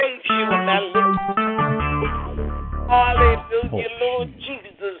I live. Hallelujah, Lord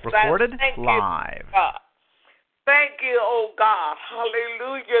Jesus. Recorded thank live. You, God. Thank you, oh God.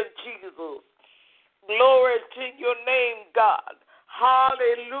 Hallelujah, Jesus. Glory to your name, God.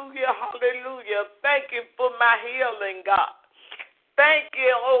 Hallelujah, hallelujah. Thank you for my healing, God. Thank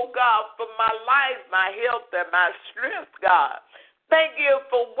you, oh God, for my life, my health, and my strength, God. Thank you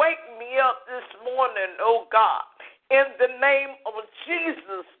for waking me up this morning, oh God. In the name of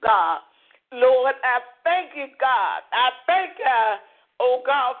Jesus, God. Lord, I thank you, God. I thank you, oh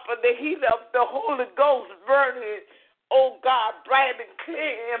God, for the heat of the Holy Ghost burning, oh God, bright and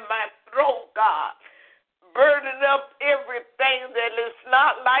clear in my throat, God. Burning up everything that is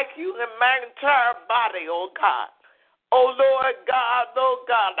not like you in my entire body, oh God. Oh Lord God, oh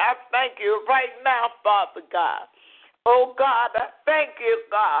God, I thank you right now, Father God. Oh God, I thank you,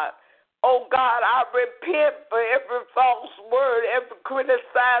 God. Oh God, I repent for every false word, every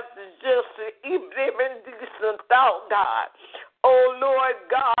criticizing, just even indecent thought, God. Oh Lord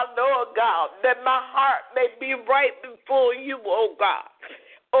God, that my heart may be right before you, oh God.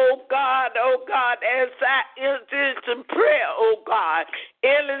 Oh God, as I enter into prayer, oh God,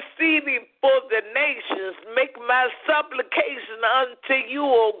 interceding for the nations, make my supplication unto you,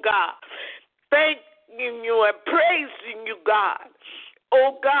 oh God. Thanking you and praising you, God.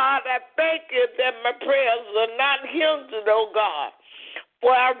 Oh God, I thank you that my prayers are not hindered, oh God.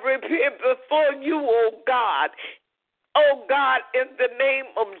 For I repent before you, oh God. Oh God, in the name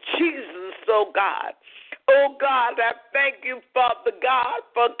of Jesus, oh God. Oh God, I thank you, Father God,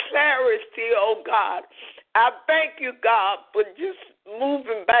 for clarity, oh God. I thank you, God, for just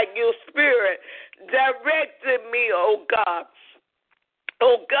moving by your spirit, directing me, oh God.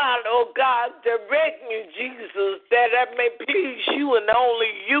 Oh God, direct me, Jesus, that I may please you and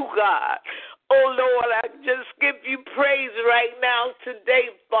only you, God. Oh, Lord, I just give you praise right now today,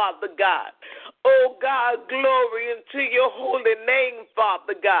 Father God. Oh, God, glory into your holy name,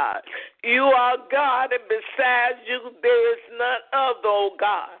 Father God. You are God, and besides you, there is none other, oh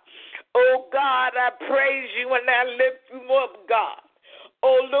God. Oh, God, I praise you and I lift you up, God.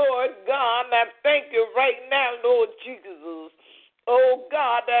 Oh, Lord God, I thank you right now, Lord Jesus. Oh,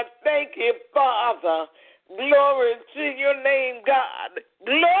 God, I thank you, Father. Glory to your name, God.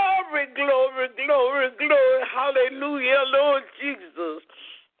 Glory, glory, glory, glory. Hallelujah, Lord Jesus.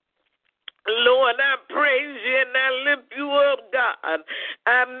 Lord, I praise you and I lift you up, God.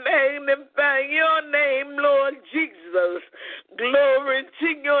 I magnify your name, Lord Jesus. Glory to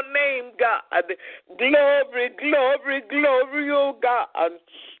your name, God. Glory, glory, glory, oh God.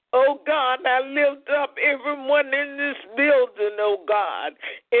 Oh, God, I lift up everyone in this building, oh, God,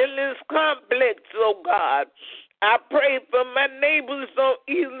 in this complex, oh, God. I pray for my neighbors on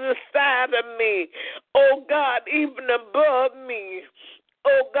either side of me, oh, God, even above me.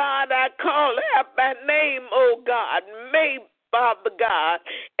 Oh, God, I call out by name, oh, God, May, Father God,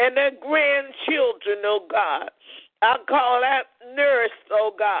 and their grandchildren, oh, God. I call out nurse,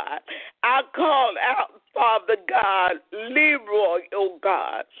 oh, God. I call out, Father God, Leroy, oh,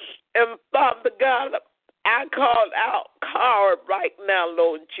 God. And, Father God, I call out Cara right now,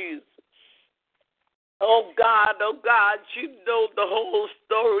 Lord Jesus. Oh, God, you know the whole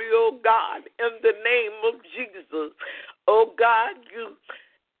story, oh, God, in the name of Jesus. Oh, God, you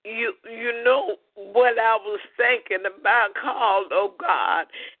know what I was thinking about called, oh, God,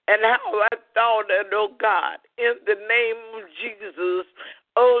 and how I thought it, oh, God, in the name of Jesus.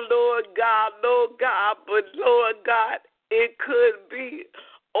 Oh, Lord God, but, Lord God, it could be,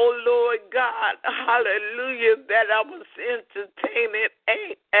 oh, Lord God, hallelujah, that I was entertaining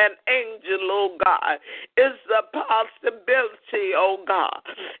an angel, oh, God. It's a possibility, oh, God,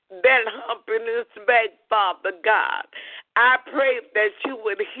 that humping is back, Father God. I pray that you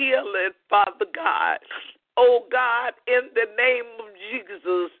would heal it, Father God. Oh, God, in the name of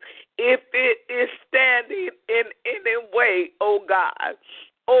Jesus, if it is standing in any way, oh, God.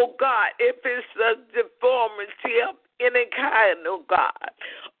 Oh, God, if it's a deformity of any kind, oh, God.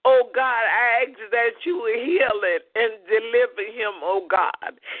 Oh, God, I ask that you would heal it and deliver him, oh,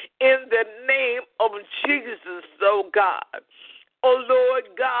 God. In the name of Jesus, oh, God. Oh, Lord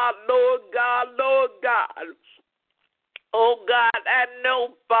God, Lord God, Lord God. Oh, God, I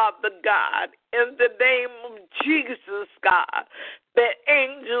know, Father God, in the name of Jesus, God, that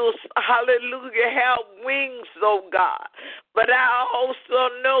angels, hallelujah, have wings, oh, God. But I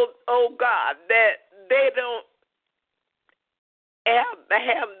also know, oh, God, that they don't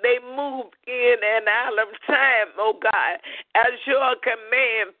they move in and out of time, oh God, as your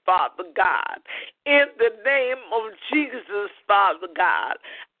command, Father God. In the name of Jesus, Father God.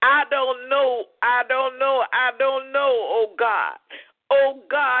 I don't know, oh God. Oh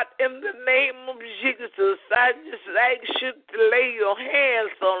God, in the name of Jesus, I just ask you to lay your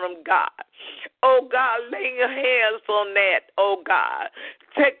hands on them, God. Oh God, lay your hands on that, oh God.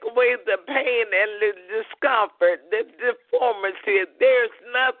 Take away the pain and the discomfort, the deformity. There's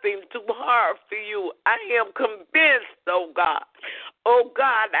nothing too hard for you. I am convinced, oh God. Oh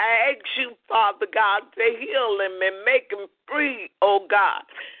God, I ask you, Father God, to heal him and make him free, oh God.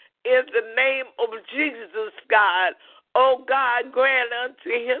 In the name of Jesus, God. Oh God, grant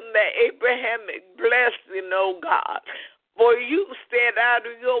unto him the Abrahamic blessing, oh God. For you said out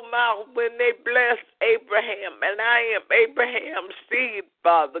of your mouth when they blessed Abraham, and I am Abraham's seed,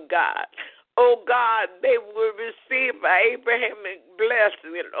 Father God. Oh God, they will receive an Abrahamic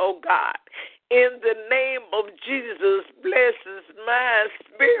blessing, oh God. In the name of Jesus, bless his mind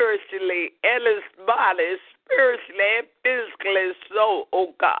spiritually and his body spiritually and physically so,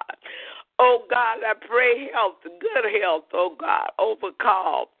 oh God. Oh God, I pray health, good health, oh God, over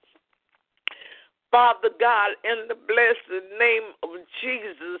Carl. Father God, in the blessed name of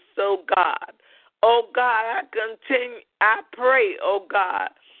Jesus, oh God. Oh God, I pray, oh God,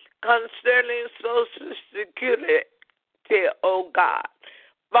 concerning Social Security, oh God.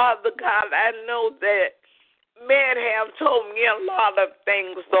 Father God, I know that men have told me a lot of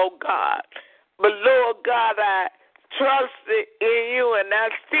things, oh God. But Lord God, I trusted in you, and I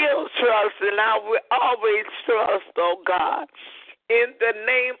still trust, and I will always trust, oh God. In the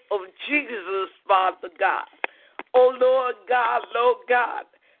name of Jesus, Father God. Oh, Lord God,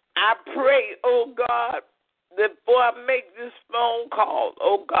 I pray, oh God, that before I make this phone call,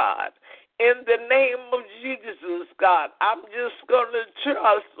 oh God, in the name of Jesus, God, I'm just going to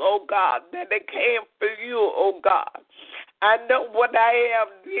trust, oh God, that it came for you, oh God. I know what I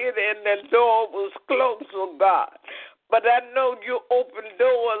have did, and the door was closed, oh God. But I know you open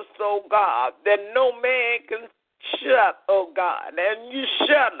doors, oh God, that no man can shut, oh God, and you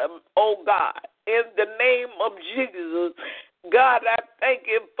shut them, oh God, in the name of Jesus. God, I thank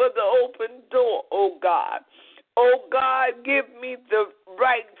you for the open door, oh God. Oh God, give me the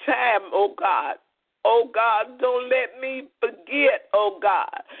right time, oh God. Oh God, don't let me forget, oh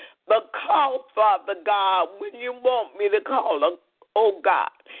God. But call, Father God, when you want me to call, oh God.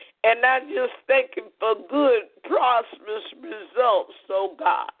 And I just thank you for good, prosperous results, oh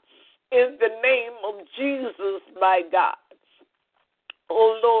God. In the name of Jesus, my God.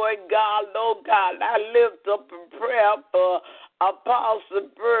 Oh, Lord God, I lift up a prayer for Apostle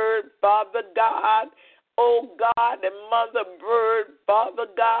Bird, Father God. Oh, God, and Mother Bird, Father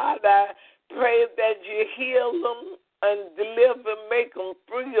God, I pray that you heal them and deliver, make them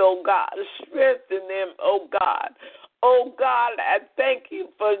free, oh God. Strengthen them, oh God. Oh, God, I thank you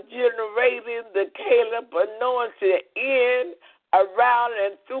for generating the Caleb anointing in, around,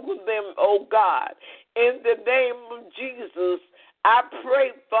 and through them, oh God. In the name of Jesus, I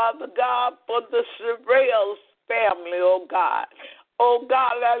pray, Father God, for the Sorrells family, oh God. Oh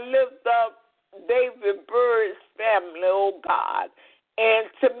God, I lift up David Bird's family, oh God, and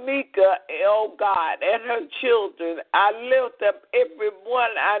Tamika, oh God, and her children. I lift up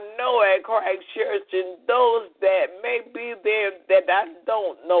everyone I know at Christ Church and those that may be there that I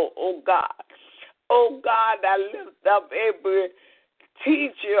don't know, oh God. Oh God, I lift up every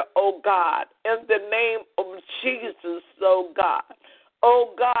teacher, oh God, in the name of Jesus, oh God.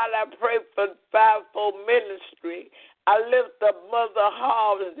 Oh God, I pray for the fivefold ministry. I lift up Mother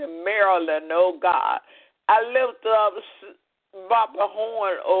Hobbs in Maryland, oh God. I lift up Barbara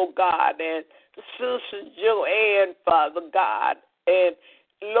Horn, oh God, and Sister Joanne, Father God. And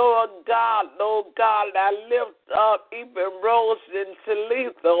Lord God, I lift up even Rose and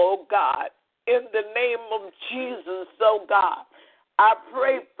Talitha, oh God, in the name of Jesus, oh God. I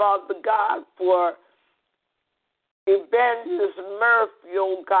pray, Father God, for Evangelist Murphy,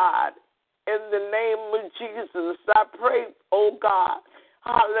 oh God, in the name of Jesus. I pray, oh God,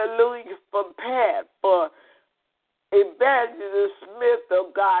 hallelujah, for Pat, for Evangelist Smith,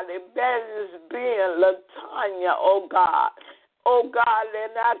 oh God, Evangelist Ben, LaTanya, oh God. Oh God,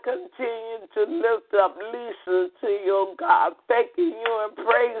 and I continue to lift up Lisa to you, oh God, thanking you and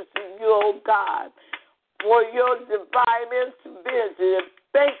praising you, oh God, for your divine intervention.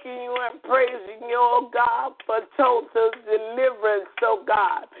 Thanking you and praising you, oh God, for total deliverance, oh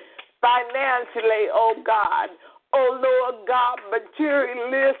God, financially, oh God, oh Lord God,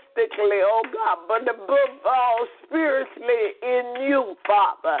 materialistically, oh God, but above all, spiritually in you,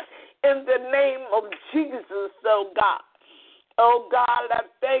 Father, in the name of Jesus, oh God. Oh God, I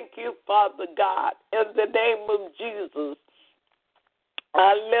thank you, Father God, in the name of Jesus.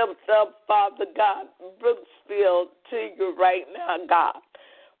 I lift up, Father God, Brooksfield to you right now, God.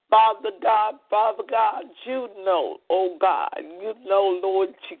 Father God, you know, oh God, you know, Lord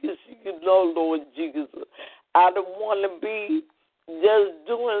Jesus, Lord Jesus. I don't want to be just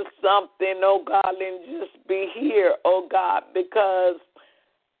doing something, oh God, and just be here, oh God, because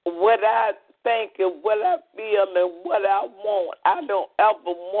what I think and what I feel and what I want, I don't ever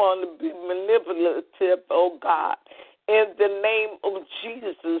want to be manipulative, oh God, in the name of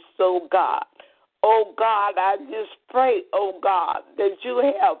Jesus, oh God. Oh God, I just pray, oh God, that you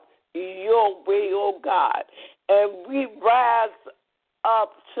have your way, oh God, and we rise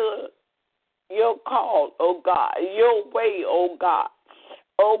up to your call, oh God, your way, oh God.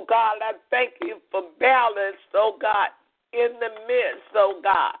 Oh God, I thank you for balance, oh God, in the midst, oh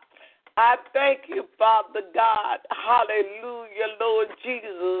God. I thank you, Father God, hallelujah, Lord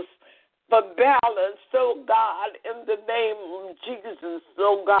Jesus, for balance, oh God, in the name of Jesus,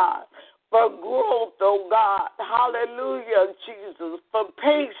 oh God. For growth, oh God, hallelujah, Jesus, for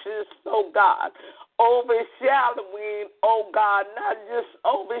patience, oh God, overshadowing, oh God, not just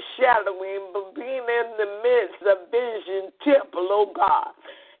overshadowing, but being in the midst of Vision Temple, oh God,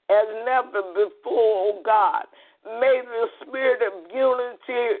 as never before, oh God. May the spirit of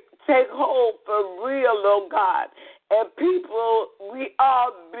unity take hold for real, oh God, and people, we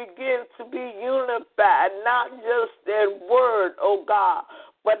all begin to be unified, not just in word, oh God,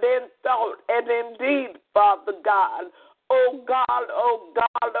 but in thought and in deed, Father God. Oh God, oh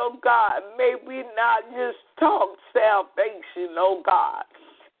God, oh God, may we not just talk salvation, oh God.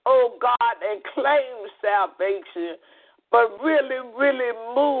 Oh God, and claim salvation, but really, really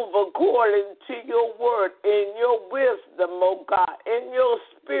move according to your word, in your wisdom, oh God, in your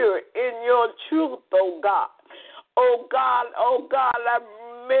spirit, in your truth, oh God. Oh God,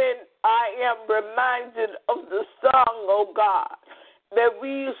 I am reminded of the song, oh God, that we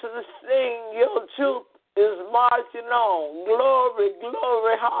used to sing, your truth is marching on. Glory,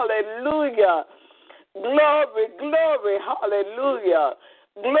 glory, hallelujah. Glory, glory, hallelujah.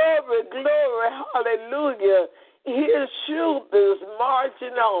 Glory, glory, hallelujah. His truth is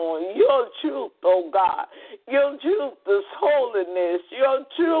marching on. Your truth, oh God. Your truth is holiness. Your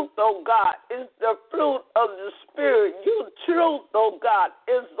truth, oh God, is the fruit of the Spirit. Your truth, oh God,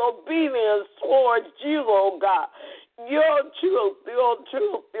 is obedience towards you, oh God. Your truth, your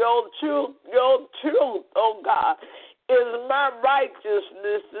truth, your truth, your truth, oh God, is my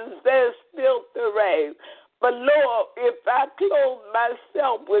righteousness, is their filthy rags. But Lord, if I clothe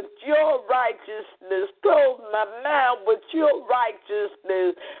myself with your righteousness, clothe my mind with your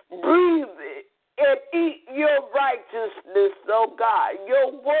righteousness, breathe it and eat your righteousness, oh God,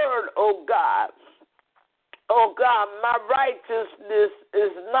 your word, oh God. Oh God, my righteousness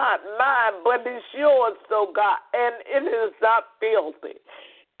is not mine, but it's yours, oh God, and it is not filthy.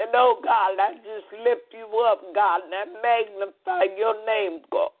 And oh God, I just lift you up, God, and I magnify your name,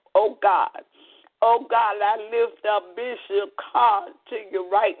 oh God. Oh God, I lift up Bishop Carr to you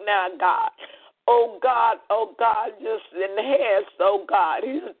right now, God. Oh God, just enhance, oh God,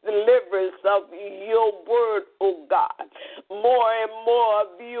 his deliverance of your word, oh God. More and more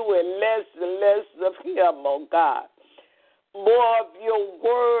of you and less of him, oh God. More of your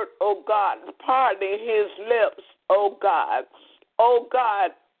word, oh God, pardon his lips, oh God. Oh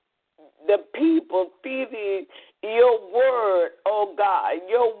God, the people feeding your word, oh God,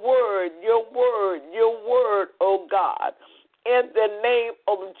 your word, your word, your word, oh God, in the name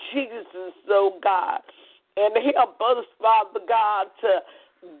of Jesus, oh God, and help us, Father God, to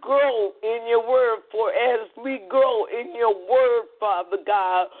grow in your word, for as we grow in your word, Father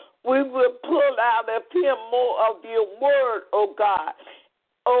God, we will pull out of him more of your word, oh God.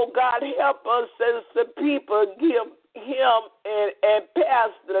 Oh God, help us as the people give him and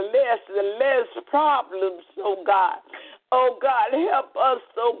Pastor less problems, oh God. Oh God, help us,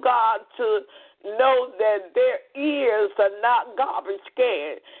 oh God, to know that their ears are not garbage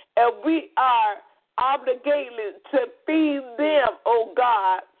cans, and we are obligated to feed them, oh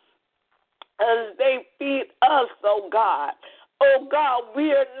God, as they feed us, oh God. Oh God,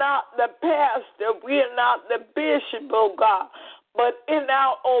 we are not the pastor, we are not the bishop, oh God, but in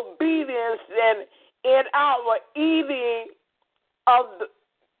our obedience and in our eating of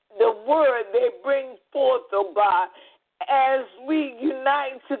the word they bring forth, oh God, as we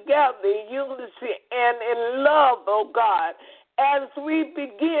unite together in unity and in love, oh God, as we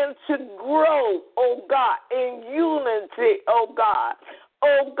begin to grow, oh God, in unity, oh God.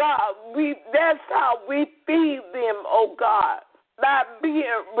 Oh God, that's how we feed them, oh God, by being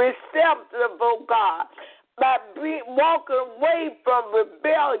receptive, oh God, by walking away from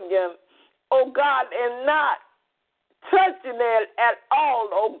rebellion, oh God, and not touching it at all,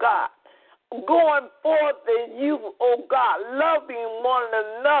 oh God. going forth in you, oh God, loving one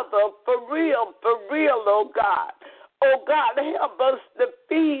another for real, oh God. Oh God, help us to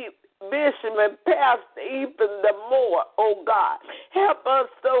feed Bishop and Pastor even the more, oh God. Help us,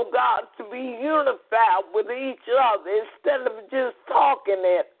 oh God, to be unified with each other instead of just talking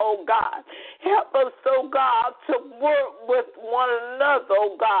it, oh God. Help us, oh God, to work with one another,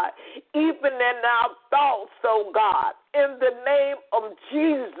 oh God, even in our thoughts, oh God. In the name of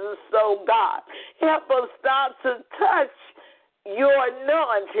Jesus, oh God. Help us not to touch your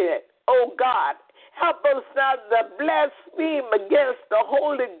anointed, oh God. Help us not to blaspheme against the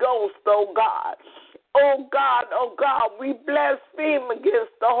Holy Ghost, oh God. Oh God, we blaspheme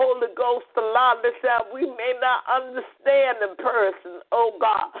against the Holy Ghost a lot of times. We may not understand in person, oh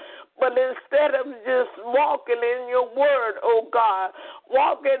God. But instead of just walking in your word, oh God,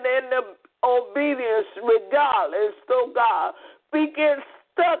 walking in the obedience regardless, oh God, we get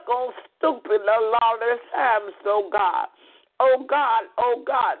stuck on stupid a lot of times, oh God. Oh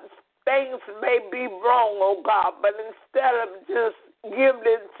God, things may be wrong, oh God, but instead of just giving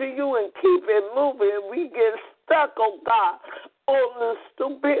it to you and keep it moving, we get stuck, oh God, on the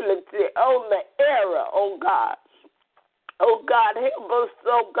stupidity, on the error, oh God. Oh God, help us,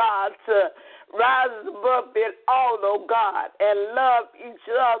 oh God, to rise above it all, oh God, and love each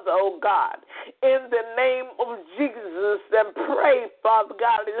other, oh God, in the name of Jesus, and pray, Father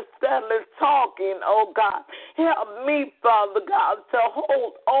God, instead of talking, oh God. Help me, Father God, to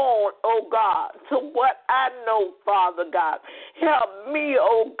hold on, oh God, to what I know, Father God. Help me,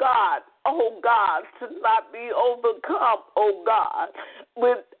 oh God, to not be overcome, oh God,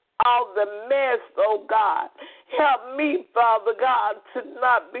 with all the mess, oh God. Help me, Father God, to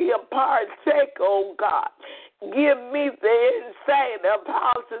not be a partaker, oh God. Give me the insight of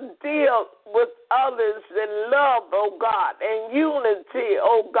how to deal with others in love, oh God, and unity,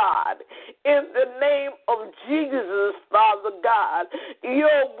 oh God. In the name of Jesus, Father God,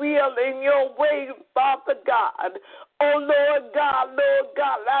 your will and your way, Father God. Oh Lord God,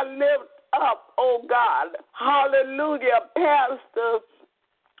 I lift up, oh God, hallelujah, Pastor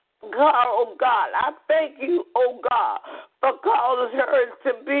God, oh God, I thank you, oh God, for causing her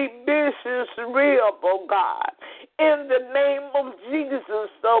to be Bishop's rib, oh God. In the name of Jesus,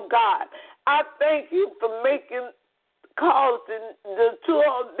 oh God, I thank you for causing the two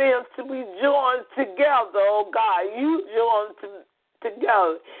of them to be joined together, oh God. You joined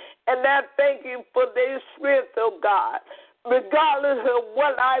together. And I thank you for their strength, oh God. Regardless of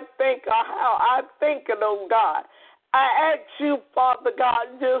what I think or how I think it, oh God. I ask you, Father God,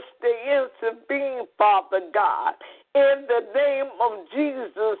 just to intervene, Father God, in the name of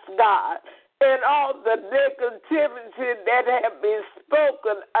Jesus, God, and all the negativity that have been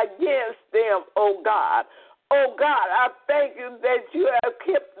spoken against them, oh God. Oh God, I thank you that you have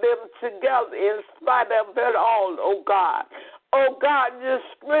kept them together in spite of it all, oh God. Oh God, just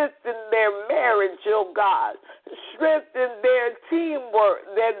strengthen their marriage, oh God. Strengthen their teamwork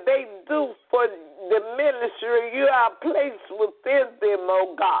that they do for the ministry you have placed within them,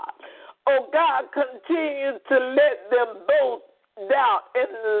 oh God. Oh God, continue to let them both down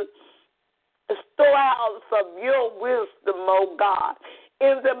in the storehouse of your wisdom, oh God.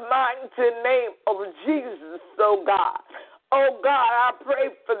 In the mighty name of Jesus, oh God. Oh God, I pray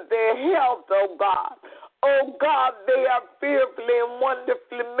for their health, oh God. Oh God, they are fearfully and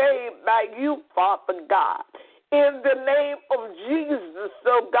wonderfully made by you, Father God. In the name of Jesus,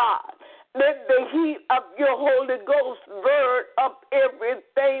 oh God, let the heat of your Holy Ghost burn up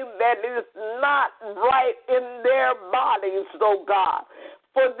everything that is not right in their bodies, oh God.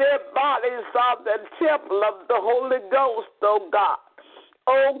 For their bodies are the temple of the Holy Ghost, oh God.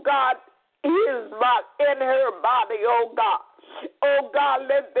 Oh God, his body in her body, oh God. Oh God,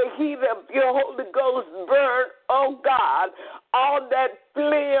 let the heat of your Holy Ghost burn, oh God, all that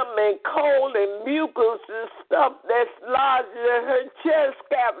phlegm and cold and mucus and stuff that's lodged in her chest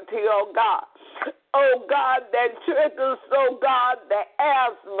cavity, oh God. Oh God, that triggers, oh God, the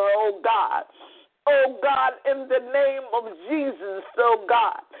asthma, oh God. Oh God, in the name of Jesus, oh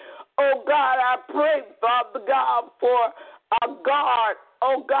God. Oh God, I pray, Father God, for a guard,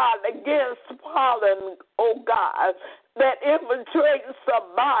 oh God, against pollen, oh God, that infiltrates the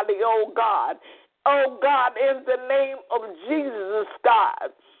body, oh God. Oh God, in the name of Jesus,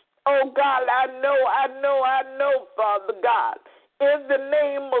 God. Oh God, I know, Father God. In the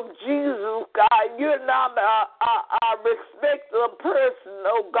name of Jesus, God, you're not a respectable person,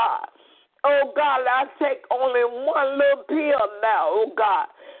 oh God. Oh God, I take only one little pill now, oh God.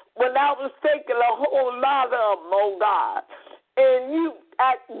 When I was taking a whole lot of them, oh God. And you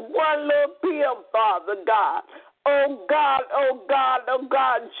at one little pill, Father God. Oh God, oh God, oh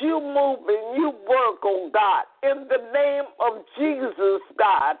God, you move and you work, oh God, in the name of Jesus,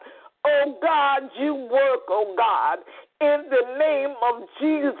 God. Oh God, you work, oh God, in the name of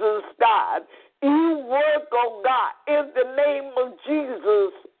Jesus, God. You work, oh God, in the name of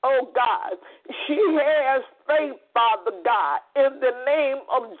Jesus, oh God. She has faith, Father God, in the name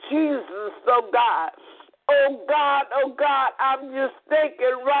of Jesus, oh God. Oh God, I'm just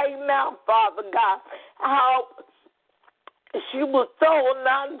thinking right now, Father God, how she was told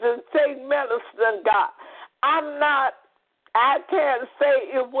not to take medicine, God. I can't say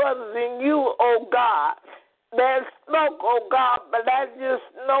it wasn't you, oh God, that spoke, oh God, but I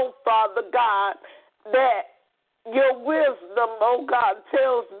just know, Father God, that your wisdom, oh God,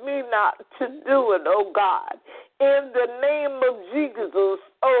 tells me not to do it, oh God. In the name of Jesus,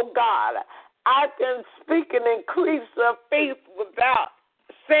 oh God, I can speak and increase her faith without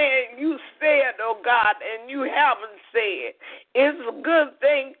saying you said, oh God, and you haven't said. It's a good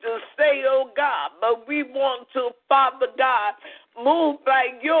thing to say, oh God, but we want to, Father God, move by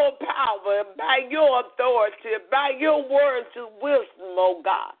your power, by your authority, by your words of wisdom, oh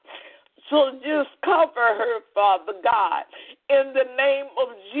God. So just cover her, Father God, in the name of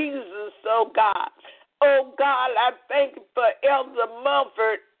Jesus, oh God. Oh God, I thank you for Elder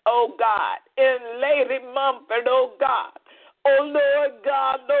Mumford, oh God, and Lady Mumford, oh God. Oh, Lord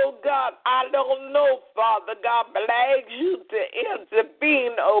God, I don't know, Father God, but I ask you to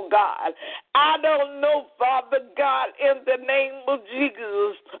intervene, oh God. I don't know, Father God, in the name of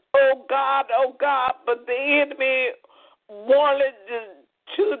Jesus, oh God, but the enemy wanted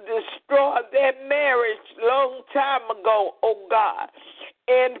to destroy that marriage long time ago, oh God.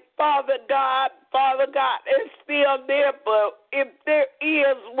 And Father God, it's still there, but if there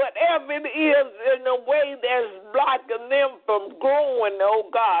is, whatever it is in a way that's blocking them from growing, oh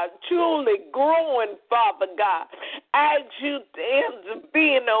God, truly growing, Father God, I ask you to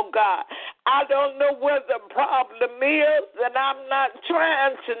intervene, oh God. I don't know what the problem is, and I'm not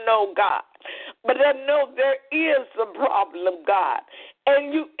trying to know, God, but I know there is a problem, God,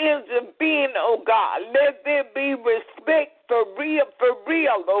 and you intervene, oh God. Let there be respect for real,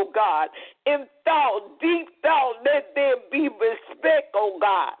 oh God. In thought, deep thought, let there be respect, oh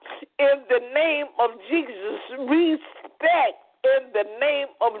God. In the name of Jesus, respect in the name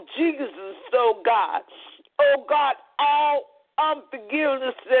of Jesus, oh God. Oh God, all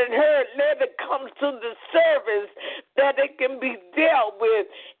unforgiveness and hurt, let it come to the surface that it can be dealt with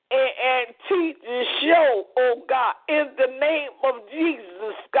and teach and show, oh God, in the name of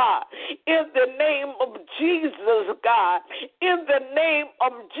Jesus, God, in the name of Jesus, God, in the name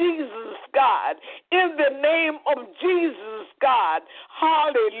of Jesus, God, in the name of Jesus, God,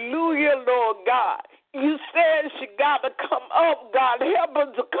 hallelujah, Lord God. You said she got to come up, God. Help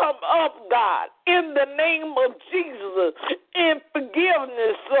her to come up, God, in the name of Jesus, in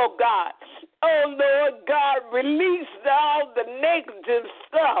forgiveness, oh God. Oh, Lord God, release all the negative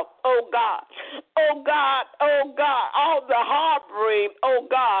stuff, oh God. Oh God, all the harboring, oh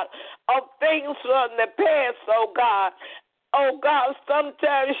God, of things from the past, oh God. Oh God,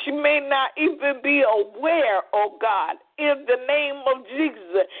 sometimes she may not even be aware, oh God, in the name of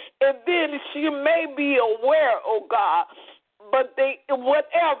Jesus. And then she may be aware, oh God, but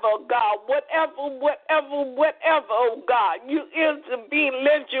whatever, God, oh God, you intervene.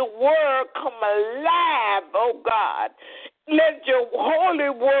 Let your word come alive, oh God. Let your holy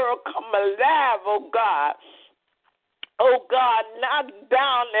word come alive, oh God. Oh God, knock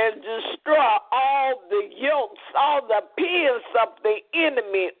down and destroy all the yokes, all the pins of the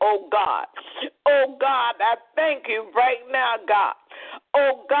enemy, oh God. Oh God, I thank you right now, God.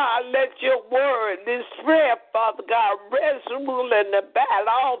 Oh God, let your word, this prayer, Father God, rest, rule, and abide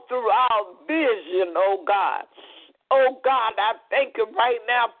all through our vision, oh God. Oh, God, I thank you right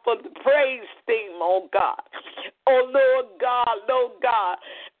now for the praise team, oh, God. Oh, Lord God,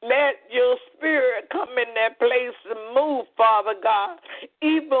 let your spirit come in that place and move, Father God,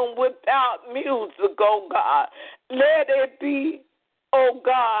 even without music, oh, God. Let it be, oh,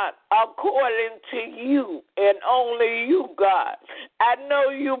 God, according to you and only you, God. I know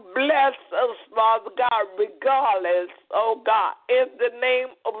you bless us, Father God, regardless, oh, God, in the name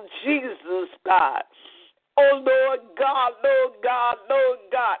of Jesus, God. Oh, Lord God,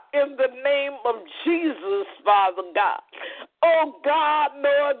 in the name of Jesus, Father God. Oh, God,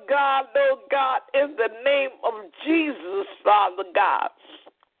 Lord God, in the name of Jesus, Father God.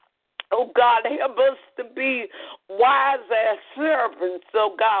 Oh, God, help us to be wise as serpents,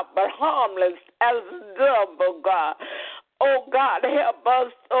 oh, God, but harmless as a dove, oh, God. Oh, God, help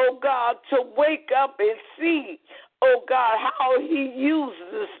us, oh, God, to wake up and see, oh, God, how he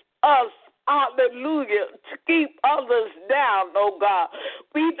uses us, hallelujah, to keep around, oh God.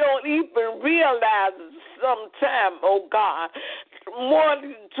 We don't even realize sometimes, oh God,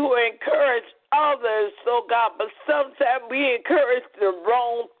 wanting to encourage others, oh God, but sometimes we encourage the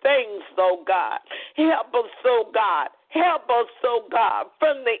wrong things, oh God. Help us, oh God. Help us, oh God,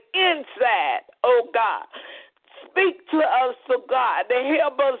 from the inside, oh God. Speak to us, oh God, and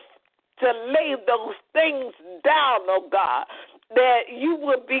help us to lay those things down, oh God, that you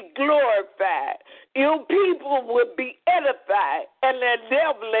would be glorified, your people would be edified, and the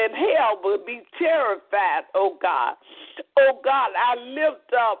devil in hell would be terrified, oh God. Oh God, I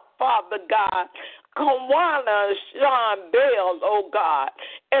lift up, Father God, Kawana Sean Bell, oh God,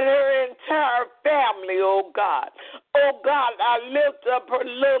 and her entire family, oh God. Oh God, I lift up her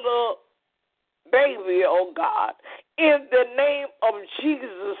little baby, oh God. In the name of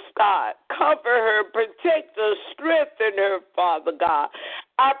Jesus, God, cover her, protect her, strengthen her, Father God.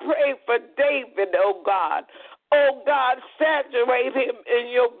 I pray for David, oh God. Oh God, saturate him in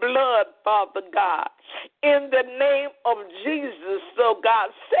your blood, Father God. In the name of Jesus, oh God,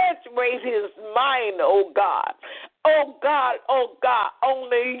 saturate his mind, oh God. Oh God,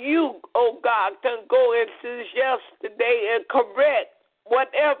 only you, oh God, can go into yesterday and correct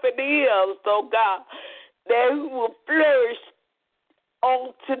whatever it is, oh God, that he will flourish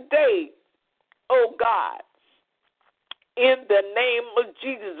on today, oh God. In the name of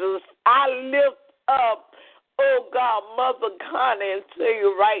Jesus, I lift up, oh God, Mother Connie to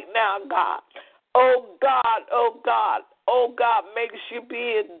you right now, God. Oh God, oh God, oh God, make she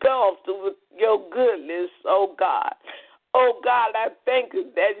be engulfed with your goodness, oh God. Oh God, I thank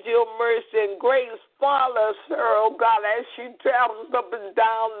you that your mercy and grace follows her, oh God, as she travels up and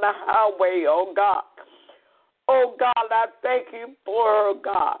down the highway, oh God. Oh God, I thank you for her,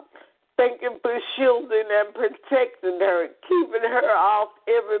 God. Thank you for shielding and protecting her, keeping her off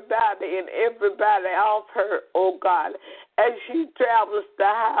everybody and everybody off her, oh God, as she travels the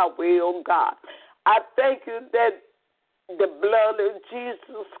highway, oh God. I thank you that the blood of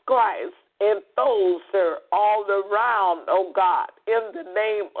Jesus Christ enfolds her all around, oh God, in the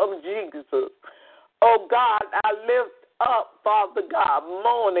name of Jesus. Oh God, I lift up, Father God,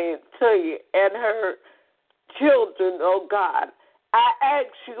 Moni to you and her children, oh God. I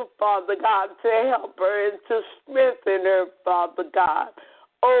ask you, Father God, to help her and to strengthen her, Father God.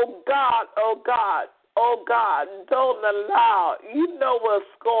 Oh God, oh God, oh God, don't allow, you know what's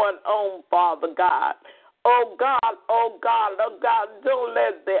going on, Father God. Oh God, oh God, oh God, don't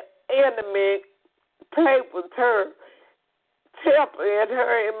let the enemy play with her temper and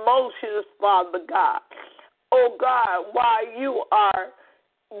her emotions, Father God. Oh God, while you are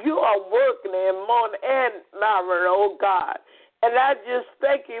working in Mona and Myra, oh God. And I just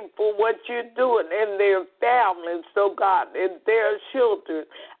thank you for what you're doing in their families, oh God, and their children.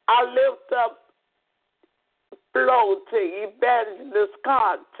 I lift up Flo to Evangelist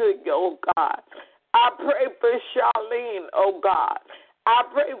God to you, oh God. I pray for Charlene, oh God. I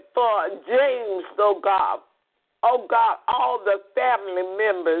pray for James, oh God. Oh God, all the family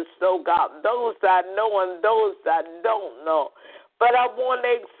members, oh God, those I know and those I don't know. But I want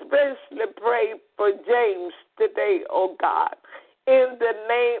to especially pray for James today, oh God, in the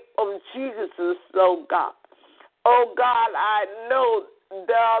name of Jesus, oh God. Oh God, I know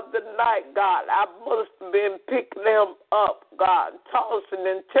the other night, God, I must have been picking him up, God, tossing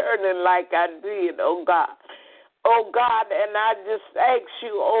and turning like I did, oh God. Oh God, and I just ask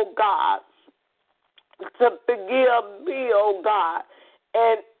you, oh God, to forgive me, oh God,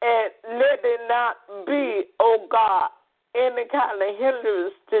 and let it not be, oh God, any kind of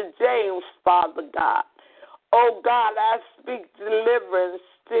hindrance to James, Father God. Oh God, I speak deliverance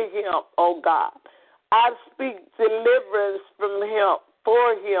to him, oh God. I speak deliverance from him,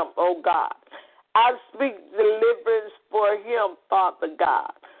 for him, oh God. I speak deliverance for him, Father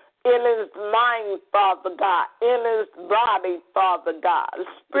God. In his mind, Father God. In his body, Father God.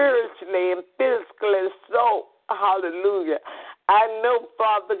 Spiritually and physically, so, hallelujah. I know,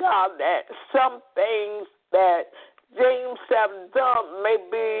 Father God, that some things that James have done may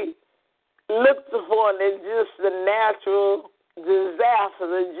be looked upon as just a natural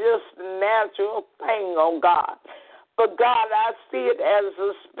disaster, just a natural thing, oh God. But God, I see it as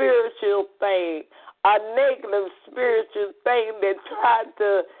a spiritual thing, a negative spiritual thing that tried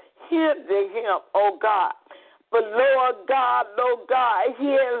to hinder him, oh God. But Lord God, he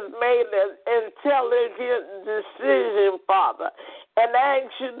has made an intelligent decision, Father. And I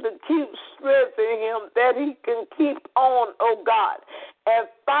ask you to keep strengthening him that he can keep on, oh God, and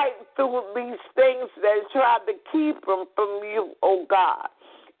fight through these things that try to keep him from you, oh God.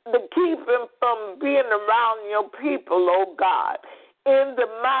 To keep him from being around your people, oh God. In the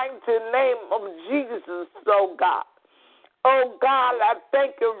mighty name of Jesus, oh God. Oh, God, I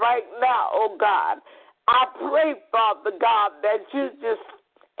thank you right now, oh, God. I pray, Father God, that you just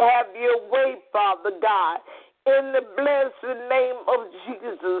have your way, Father God, in the blessed name of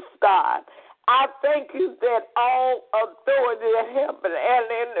Jesus, God. I thank you that all authority in heaven and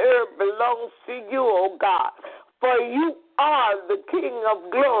in earth belongs to you, oh God. For you are the King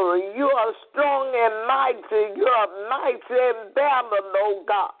of glory. You are strong and mighty. You are mighty in battle, oh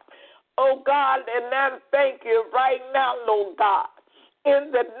God. Oh God, and I thank you right now, Lord God,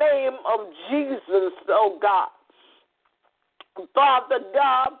 in the name of Jesus, oh God. Father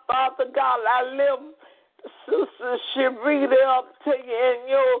God, I lift Sister Sharita up to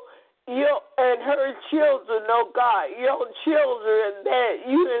you and and her children, oh God, your children that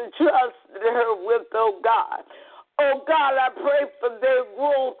you entrusted her with, oh God. Oh God, I pray for their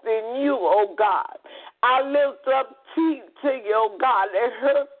growth in you, oh God. I lift up T to you, oh God, and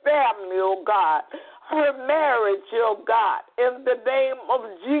her family, oh God, her marriage, oh God, in the name of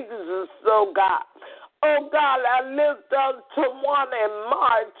Jesus, oh God. Oh God, I lift up Tawana and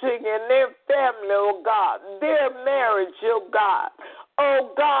Martin and their family, oh God, their marriage, oh God.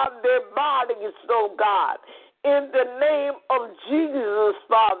 Oh God, their bodies, oh God, in the name of Jesus,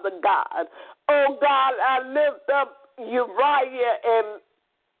 Father God. Oh God, I lift up Uriah and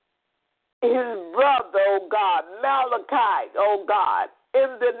his brother, oh God, Malachi, oh God,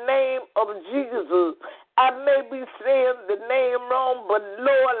 in the name of Jesus. I may be saying the name wrong, but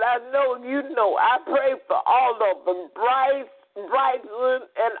Lord, I know you know. I pray for all of them, Bryce, Bryson,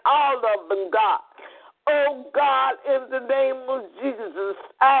 and all of them, God. Oh God, in the name of Jesus,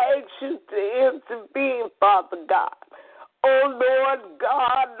 I ask you to intervene, Father God. Oh Lord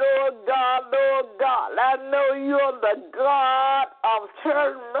God, Lord God, Lord God, I know you're the God of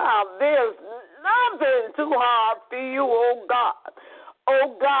turnaround. There's nothing too hard for you, oh God.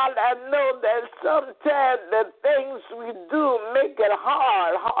 Oh God, I know that sometimes the things we do make it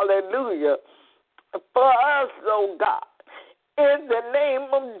hard, hallelujah, for us, oh God. In the name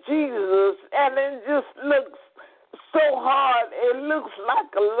of Jesus, and it just looks so hard. It looks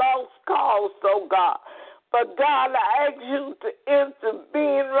like a lost cause, oh God. But God, I ask you to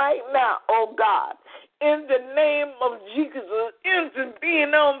intervene right now, oh God. In the name of Jesus,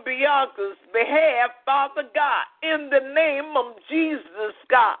 intervene on Bianca's behalf, Father God. In the name of Jesus,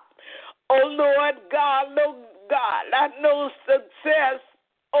 God. Oh Lord God, Lord God, I know success,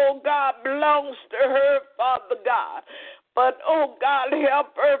 oh God, belongs to her, Father God. But, oh, God,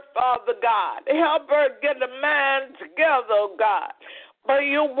 help her, Father God. Help her get a mind together, oh, God. But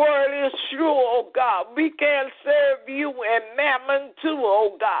your word is true, oh, God. We can't serve you and mammon too,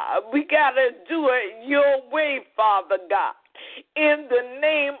 oh, God. We got to do it your way, Father God. In the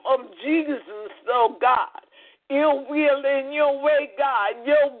name of Jesus, oh, God. Your will in your way, God.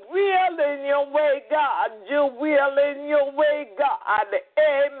 Your will in your way, God. Your will in your way, God.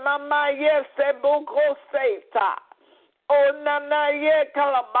 Eh, mama, yes, boko seta. Oh, nana, ye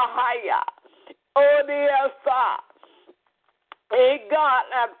kalabahaya. Oh, dear son. Hey, God,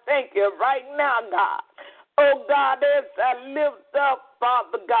 I thank you right now, God. Oh, God, as I lift up,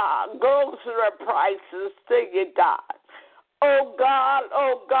 Father God, grocery prices to you, God. Oh, God,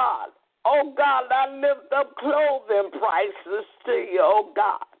 oh, God. Oh, God, I lift up clothing prices to you, oh,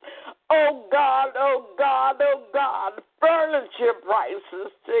 God. Oh, God, oh, God, oh, God. Furniture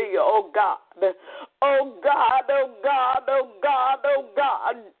prices to you, oh, God. Oh, God, oh, God, oh, God, oh,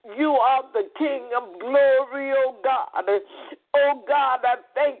 God. You are the King of glory, oh, God. Oh, God, I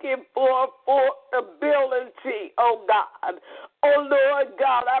thank you for ability, oh, God. Oh, Lord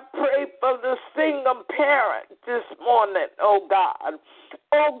God, I pray for the single parent this morning, oh, God.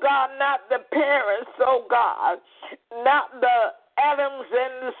 Oh, God, not the parents, oh, God. Not the Adams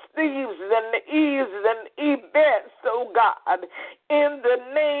and the Steves and the Eves and the Yvettes, oh, God. In the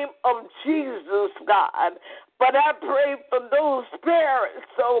name of Jesus, God. But I pray for those parents,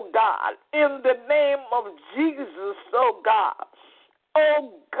 oh, God. In the name of Jesus, oh, God.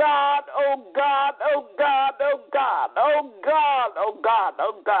 Oh, God, oh, God, oh, God, oh, God, oh, God, oh, God,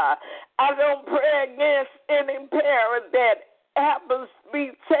 oh, God. I don't pray against any parent that happens to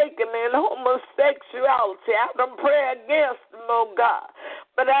be taken in homosexuality. I don't pray against them, oh, God.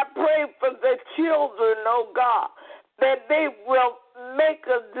 But I pray for the children, oh, God, that they will make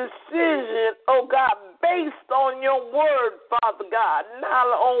a decision, oh, God, based on your word, Father God, not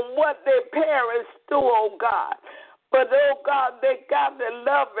on what their parents do, oh, God. But, oh, God, they got to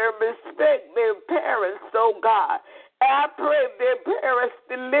love and respect their parents, oh, God. And I pray their parents'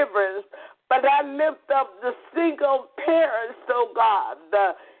 deliverance. But I lift up the single parents, oh, God,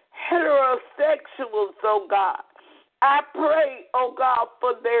 the heterosexuals, oh, God. I pray, oh God,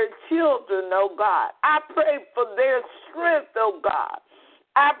 for their children, oh God. I pray for their strength, oh God.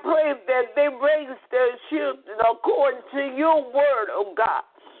 I pray that they raise their children according to your word, oh God.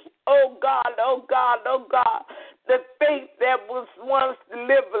 Oh God, oh God, oh God. The faith that was once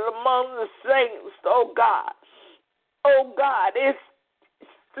delivered among the saints, oh God. Oh God, it's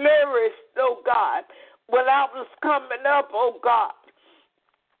flourished, oh God. When I was coming up, oh God.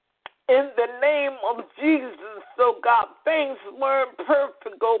 In the name of Jesus, oh God, things weren't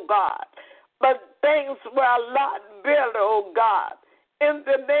perfect, oh God, but things were a lot better, oh God. In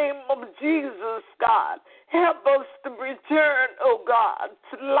the name of Jesus, God, help us to return, oh God,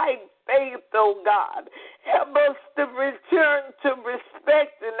 to light faith, oh God. Help us to return to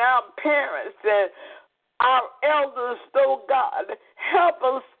respecting our parents and our elders, oh God. Help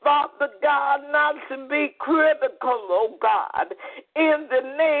us, Father God, not to be critical, oh God. In the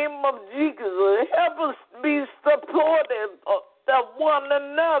name of Jesus, help us be supportive of one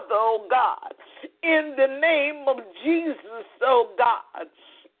another, oh God. In the name of Jesus, oh God.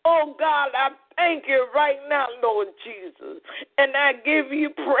 Oh God, I thank you right now, Lord Jesus. And I give you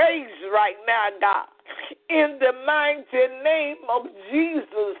praise right now, God. In the mighty name of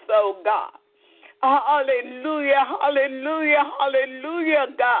Jesus, oh God. Hallelujah, hallelujah, hallelujah,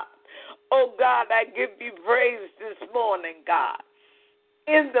 God. Oh, God, I give you praise this morning, God.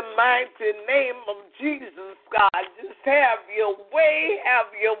 In the mighty name of Jesus, God, just have your way, have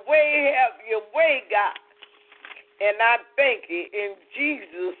your way, have your way, God. And I thank you in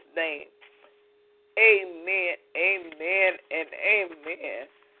Jesus' name. Amen, amen, and amen.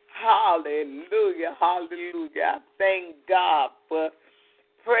 Hallelujah, hallelujah. I thank God for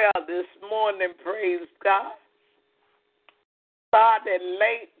prayer this morning, praise God. Started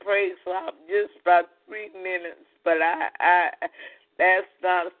late, praise God, just about 3 minutes, but I that's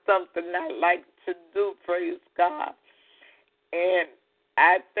not something I like to do, praise God. And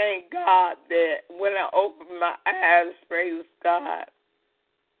I thank God that when I opened my eyes, praise God,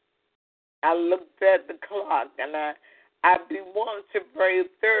 I looked at the clock and I've been wanting to pray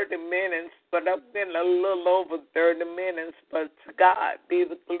 30 minutes, but I've been a little over 30 minutes, but to God be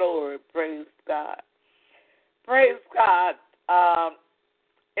the glory, praise God. Praise God.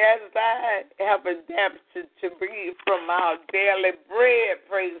 As I have adapted to read from our daily bread,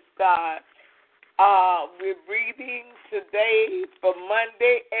 praise God, we're reading today for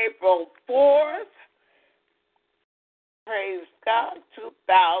Monday, April 4th, praise God,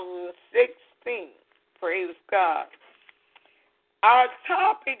 2016, praise God. Our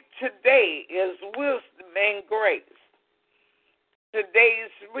topic today is wisdom and grace.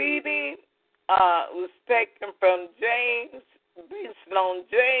 Today's reading was taken from James, based on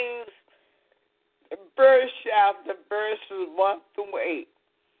James, verse chapter, verses 1 through 8.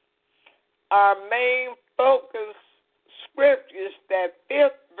 Our main focus scripture is that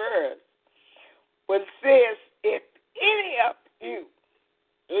 5th verse, which says, if any of you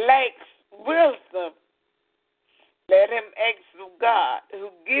lacks wisdom, let him ask of God, who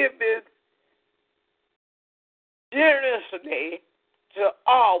giveth generously to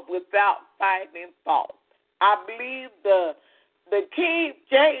all without finding fault. I believe the King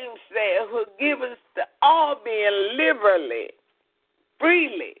James said, who giveth to all men liberally,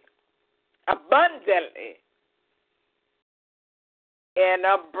 freely, abundantly, and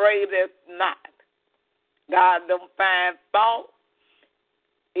upbraideth not. God don't find fault.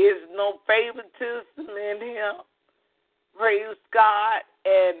 There's no favoritism in him. Praise God.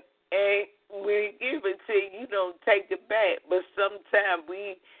 And we give it to you, you don't take it back. But sometimes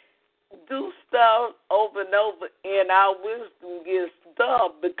we do stuff over and over, and our wisdom gets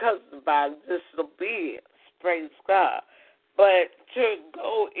dull because of our disobedience. Praise God. But to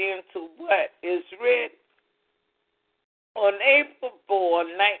go into what is written, on April 4,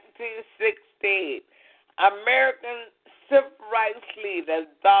 1968, American civil rights leader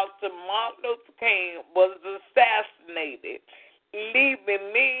Dr. Martin Luther King was assassinated,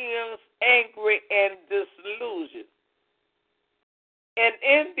 leaving millions angry and disillusioned. In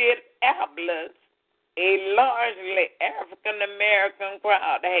Indianapolis, a largely African-American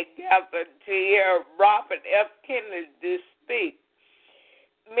crowd had gathered to hear Robert F. Kennedy speak.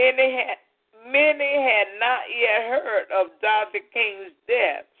 Many had not yet heard of Dr. King's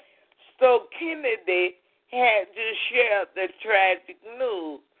death, so Kennedy had to share the tragic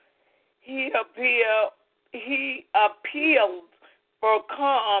news. He appealed for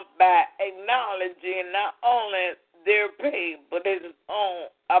calm by acknowledging not only their pain, but his own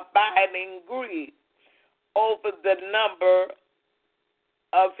abiding grief over the number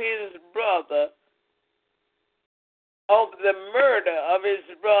of his brother, over the murder of his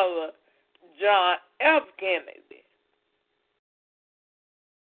brother, John F. Kennedy.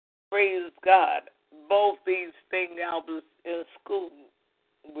 Praise God. Both these things I was in school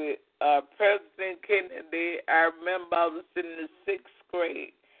with President Kennedy. I remember I was in the 6th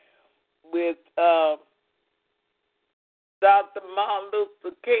grade with Dr. Martin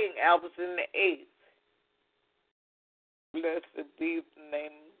Luther King. I was in the 8th. Blessed be the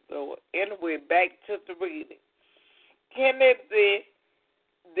name of the Lord. Anyway, back to the reading. Kennedy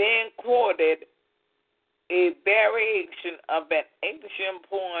then quoted a variation of an ancient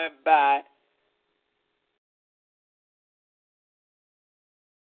poem by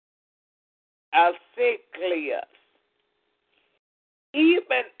Alciclius.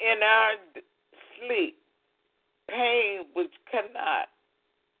 Even in our sleep, pain which cannot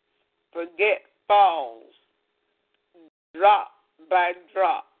forget falls drop by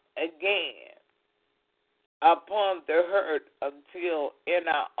drop again upon the hurt until in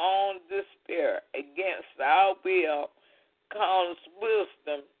our own despair against our will comes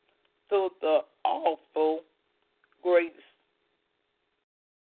wisdom through the awful grace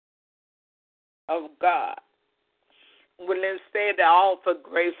of God. When they say the awful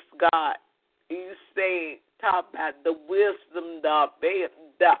grace of God, you say, talk about the wisdom, the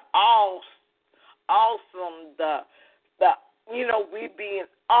awesome, we be in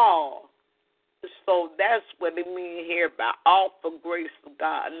awe. So that's what it means here by awful grace of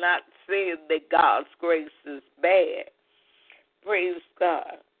God. Not saying that God's grace is bad. Praise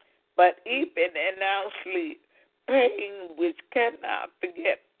God. But even in our sleep, pain which cannot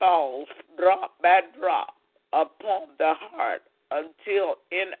forget falls drop by drop upon the heart until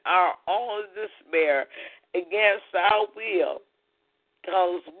in our own despair against our will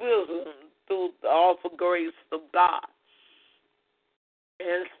comes wisdom through the awful grace of God.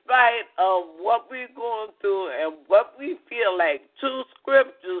 In spite of what we're going through and what we feel like, 2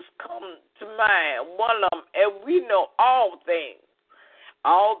 scriptures come to mind. One of them, and we know all things.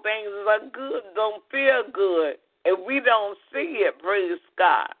 All things are good, don't feel good, and we don't see it, praise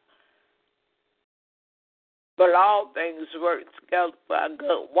God. But all things work together for our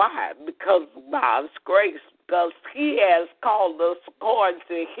good. Why? Because of God's grace. Because He has called us according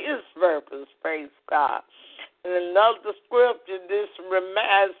to His purpose, praise God. And another scripture, this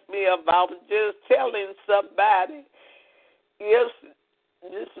reminds me of, I was just telling somebody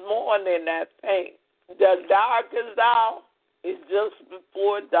this morning, I think, the darkest hour is just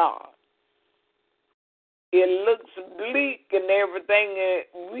before dawn. It looks bleak and everything,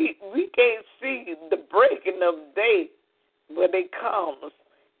 and we can't see the breaking of day, but it comes,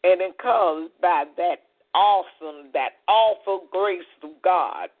 and it comes by that awful grace of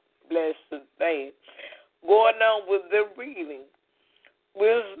God. Bless the name. Going on with the reading.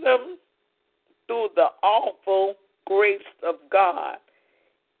 Wisdom through the awful grace of God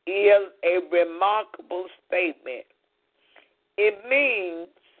is a remarkable statement. It means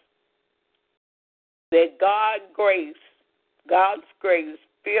that God's grace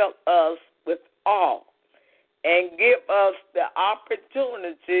fill us with awe and give us the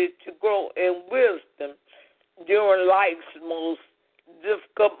opportunity to grow in wisdom during life's most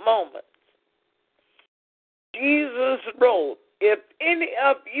difficult moments. Jesus wrote, if any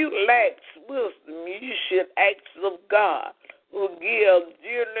of you lacks wisdom, you should ask of God, who gives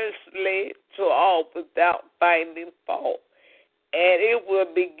generously to all without finding fault, and it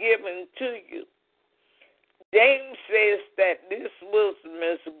will be given to you. James says that this wisdom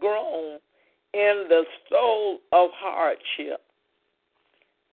is grown in the soul of hardship.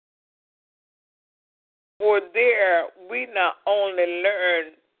 For there we not only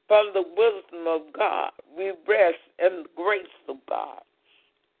learn from the wisdom of God, we rest in the grace of God.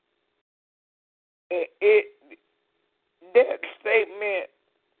 That statement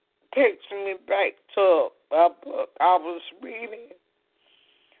takes me back to a book I was reading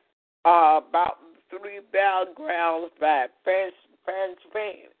about the 3 battlegrounds by Franz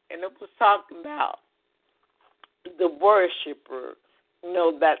Van, and it was talking about the worshiper,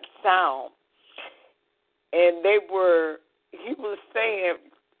 that sound. And he was saying,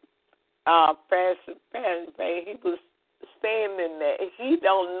 Francis Van, he was saying that he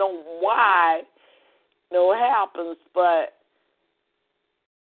don't know why it happens, but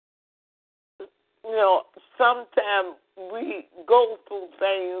sometimes we go through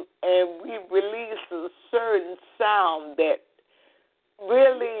things and we release a certain sound that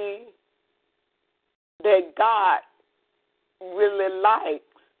really that God really likes,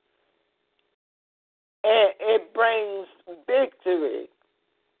 and it brings victory.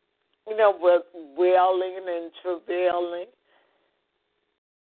 With wailing and travailing.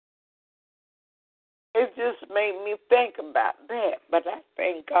 It just made me think about that, but I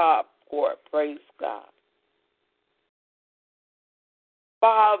thank God for it. Praise God.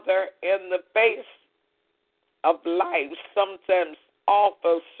 Father, in the face of life, sometimes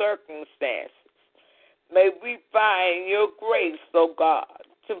awful circumstances, may we find your grace, O God,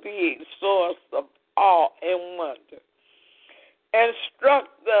 to be a source of awe and wonder. Instruct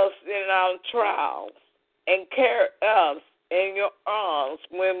us in our trials and carry us in your arms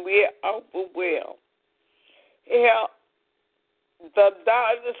when we are overwhelmed. Help the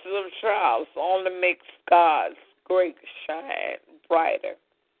darkness of trials only makes God's great shine brighter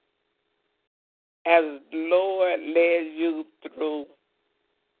as the Lord led you through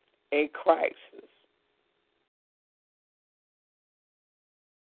a crisis.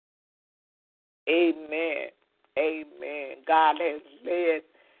 Amen. Amen. God has led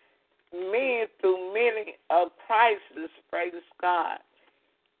me through many a crisis, praise God.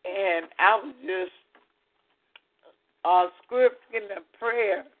 And I was just scripting a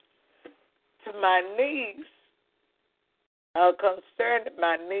prayer to my niece concerning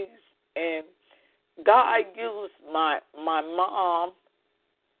my niece, and God used my mom,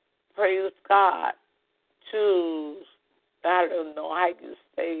 praise God, to, I don't know how you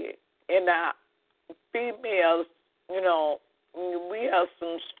say it, and our females, you know, we are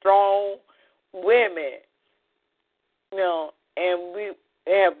some strong women, you know, and we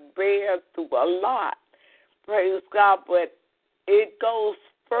have been through a lot, praise God, but it goes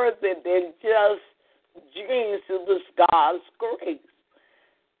further than just Jesus. It was God's grace.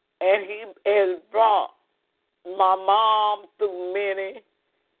 And he has brought my mom through many,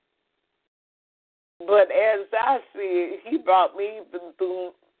 but as I see it, he brought me even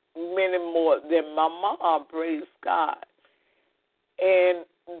through many more than my mom, praise God. And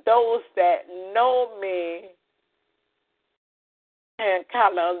those that know me and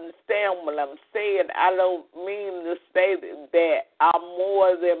kind of understand what I'm saying, I don't mean to say that I'm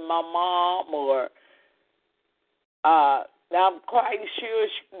more than my mom, or I'm quite sure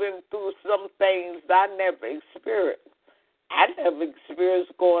she went through some things I never experienced. I never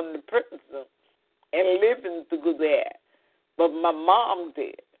experienced going to prison and living through that, but my mom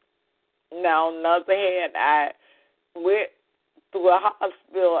did. Now, on the other hand, I went through a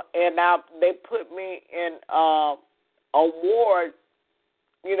hospital, and they put me in a ward,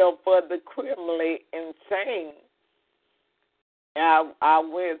 you know, for the criminally insane. I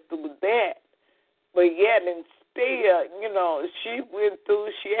went through that, but yet and still, you know, she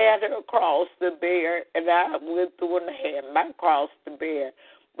had her cross to bear, and I went through and had my cross to bear.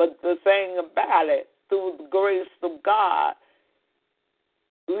 But the thing about it, through the grace of God,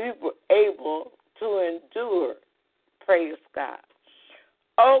 we were able to endure. Praise God.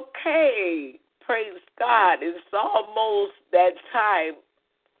 Okay, praise God. It's almost that time.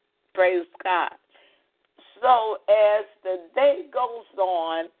 Praise God. So as the day goes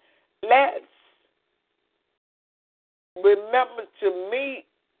on, let's remember to meet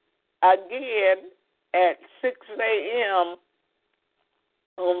again at 6 a.m.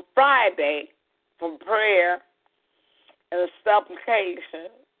 on Friday for prayer and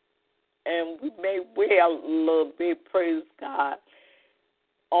supplication. And we may wail a little bit, praise God,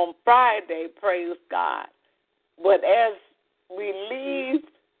 on Friday, praise God. But as we leave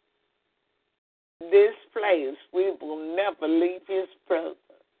this place, we will never leave his presence.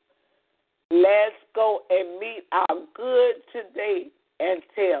 Let's go and meet our good today and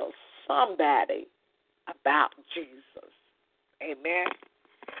tell somebody about Jesus. Amen.